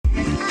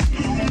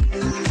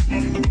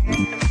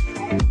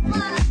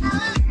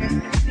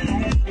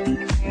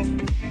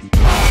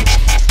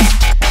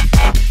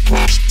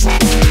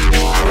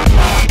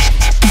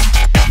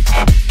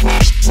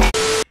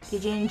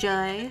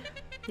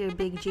Your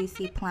big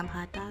juicy plump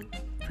hot dog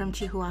from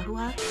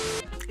Chihuahua.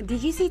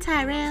 Did you see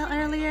Tyrell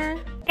earlier?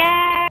 Girl,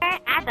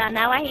 I don't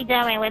know what he's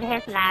doing with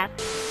his life.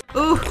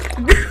 Ooh,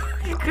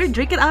 you're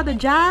drinking on the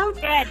job?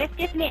 Girl, this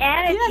gives me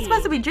energy. You're not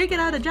supposed to be drinking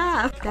on the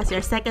job. That's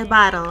your second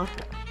bottle.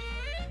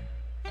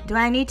 Do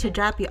I need to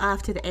drop you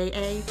off to the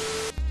AA?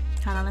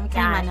 Hold on, let me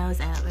clean my nose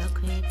out real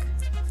quick.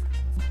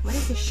 What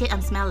is this shit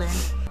I'm smelling?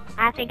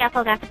 I think I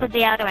forgot to put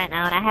deodorant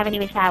on. I haven't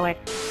even showered.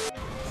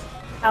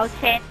 Oh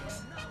shit.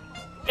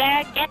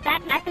 Girl, get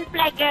that license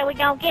plate, girl. We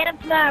gonna get him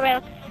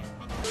tomorrow.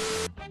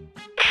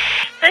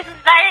 This is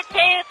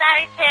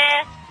 3232.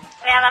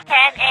 We have a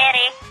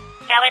 1080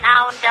 going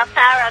on Del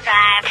Toro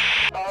Drive.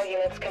 All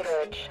units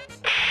converge.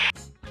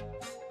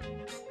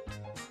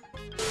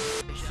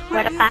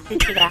 Where the fuck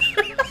did she go?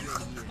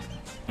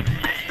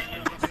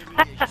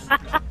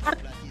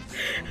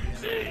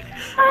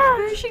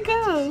 Where'd she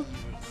go?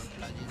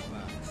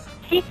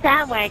 She's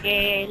somewhere,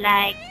 girl.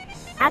 Like,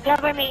 our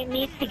government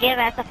needs to give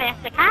us a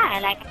faster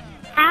car. Like,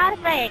 how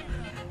to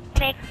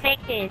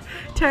fix this?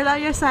 Turn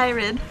on your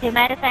siren. 2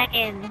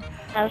 seconds.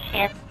 Oh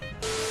shit.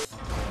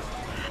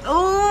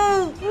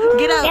 Oh!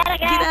 Get up!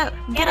 Get Get up!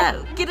 Get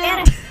up!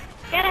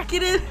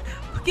 Get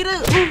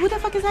up! Ooh, who the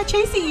fuck is that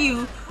chasing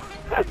you?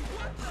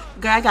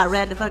 Girl, I got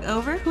ran the fuck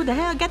over. Who the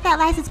hell? Get that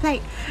license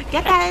plate.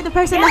 Get that the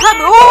person in the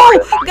Hummer. Oh!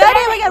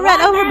 Goddamn, we got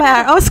ran over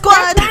by our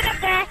squad.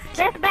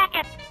 Let's back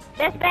up.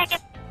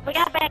 We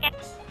gotta back up.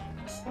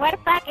 Where the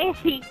fuck is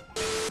he?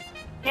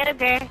 Get him,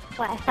 girl.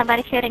 What?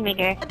 Somebody's shooting me,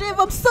 girl. Damn,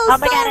 I'm so sorry. Oh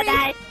my god, I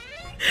died.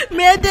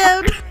 Man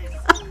down.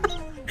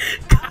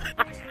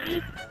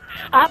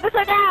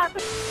 Officer down.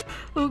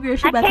 Oh, girl,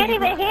 she I about to can't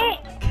even hit.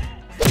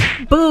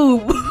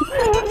 Boom.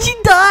 Did she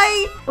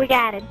die? We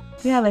got it.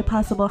 We have a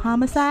possible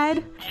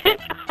homicide.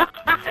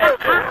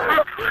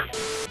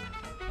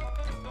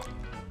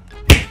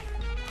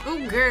 Oh,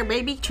 girl,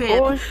 baby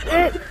trip. Oh,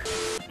 shit.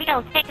 We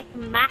gonna take it to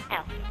my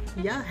house.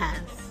 Your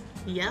house.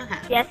 Your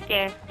house. Yes,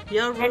 girl.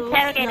 Your rules.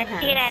 Interrogate Your the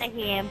shit out of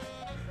him.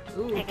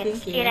 Ooh, Take the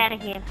shit out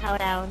of him.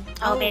 Hold on.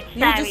 Oh, bitch,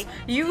 sorry.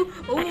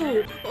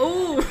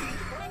 Ooh.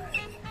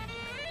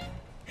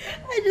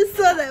 I just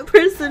saw that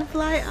person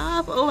fly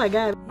off. Oh my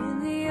god. In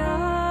the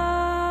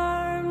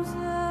arms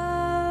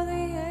of the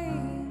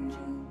angel.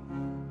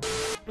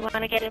 You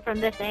wanna get it from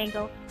this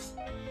angle?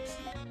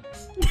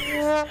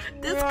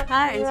 This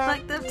car is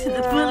fucked up to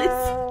the fullest.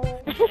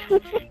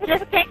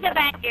 Just take the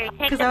back here. Take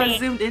the Because I was back.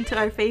 zoomed into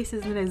our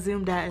faces and then I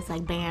zoomed out. It's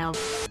like, bam.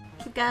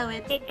 Keep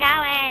going. Keep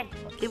going.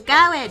 Keep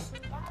going.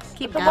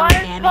 Keep The going,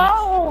 water's damn it.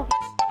 cold.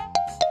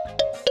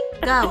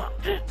 Go.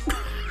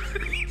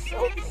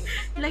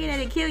 Look at that,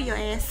 it kill your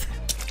ass.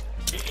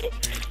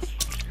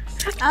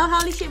 Oh,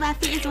 holy shit, my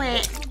feet is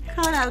wet.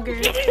 Hold on,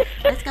 girl.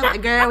 Let's go.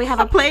 Girl, we have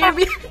a player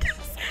behind us.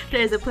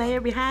 There's a player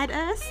behind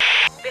us.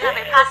 We have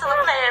a possible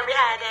player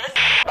behind us.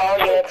 All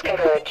units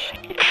converge.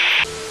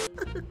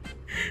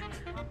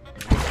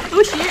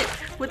 Oh shit!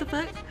 What the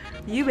fuck?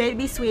 You made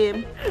me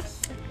swim.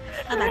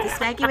 I'm about to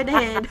smack you in the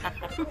head.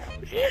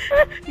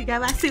 You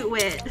got my suit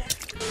wet.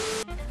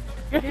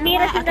 Just meet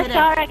us in the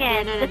shower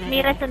again. Just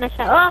meet us in the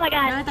shower. Oh my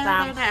god. No.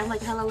 I'm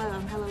like hella low.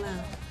 I'm hella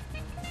low.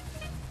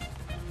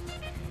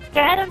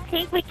 Girl, I don't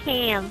think we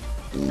can.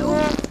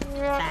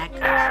 Back.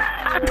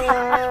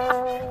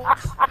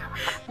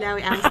 Now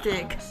we out of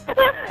stick.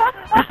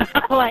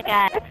 Oh my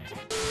god.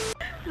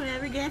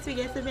 Whoever gets me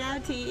gets a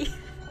bounty.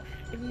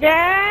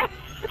 Girl.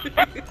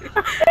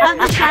 I'm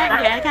the shark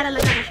guy. I kind of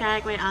look like a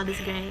shark with all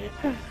this gray.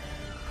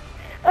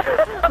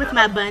 With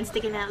my bun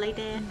sticking out like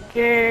that.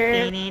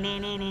 Girl.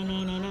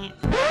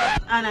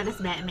 Oh no, that's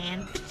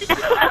Batman.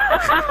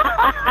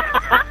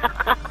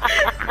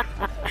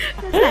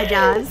 That's not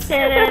Jaws.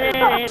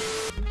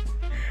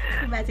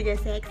 I'm about to get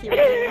sexy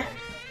right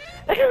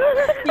now.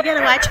 You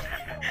gotta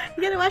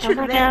watch for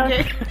the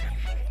back.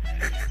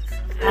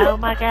 Oh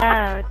my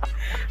god.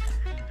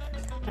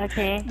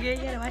 Okay. Yeah, you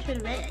gotta watch for the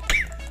back.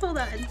 Hold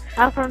on.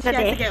 Oh, from the She has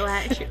to back. get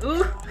watch.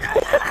 Ooh.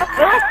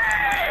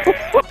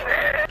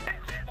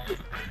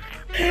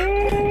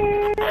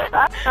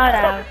 Hold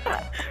on.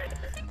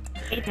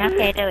 It's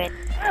okay, do it.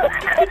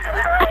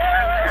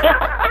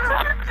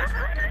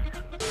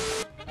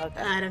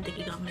 I don't think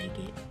you're gonna make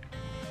it.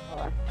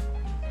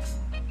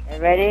 You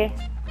ready?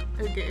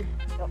 Okay.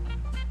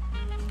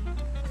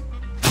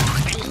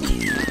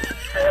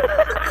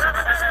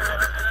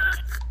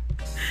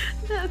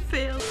 That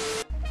failed.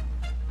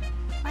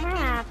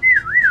 Crap.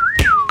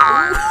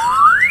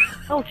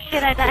 Oh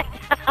shit, I died.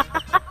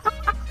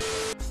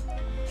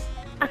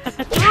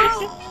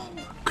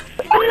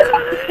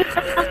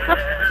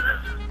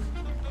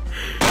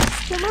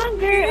 Come on,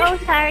 girl. Oh,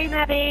 sorry,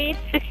 my babe.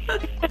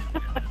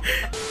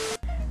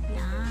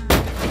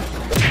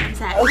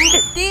 Oh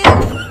shit, damn!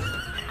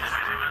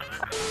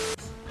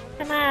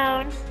 Come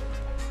on.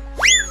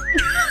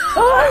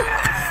 Oh!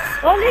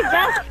 Holy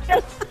God!